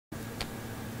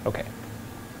Okay.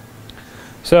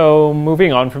 So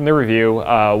moving on from the review,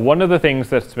 one of the things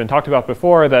that's been talked about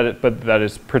before but that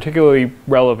is particularly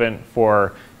relevant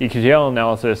for EQTL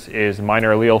analysis is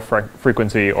minor allele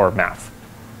frequency, or MAF.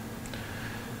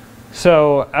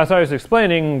 So as I was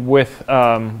explaining with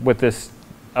this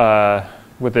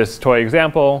toy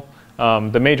example,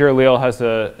 the major allele has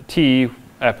a T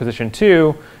at position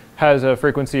 2, has a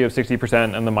frequency of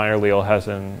 60%, and the minor allele has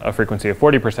a frequency of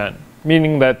 40%,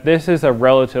 meaning that this is a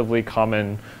relatively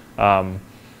common SNP,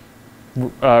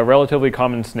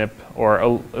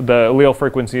 or the allele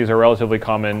frequencies are relatively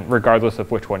common regardless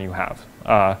of which one you have.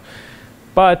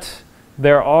 But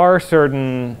there are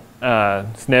certain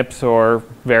SNPs or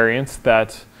variants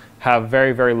that have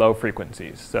very, very low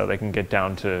frequencies. So they can get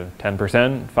down to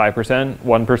 10%, 5%,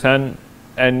 1%,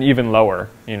 and even lower.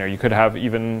 You know, you could have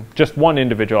even just one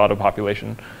individual out of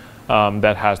population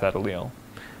that has that allele.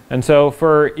 And so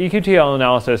for EQTL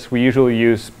analysis, we usually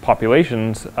use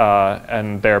populations,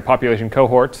 and they're population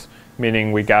cohorts,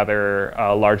 meaning we gather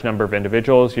a large number of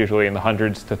individuals, usually in the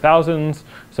hundreds to thousands,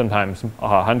 sometimes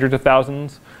hundreds of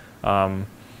thousands, and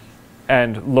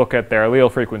look at their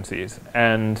allele frequencies.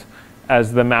 And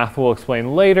as the math will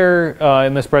explain later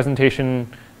in this presentation,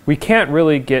 we can't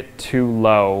really get too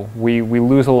low. We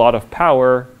lose a lot of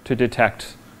power to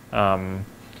detect these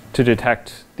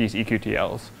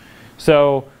EQTLs.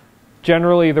 So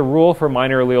generally, the rule for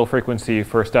minor allele frequency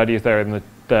for studies that are in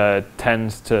the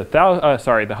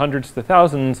hundreds to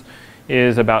thousands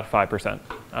is about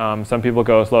 5%. Some people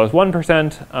go as low as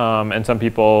 1%, and some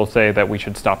people say that we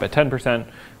should stop at 10%.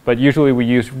 But usually, we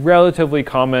use relatively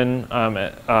common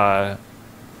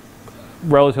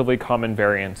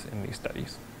variants in these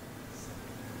studies.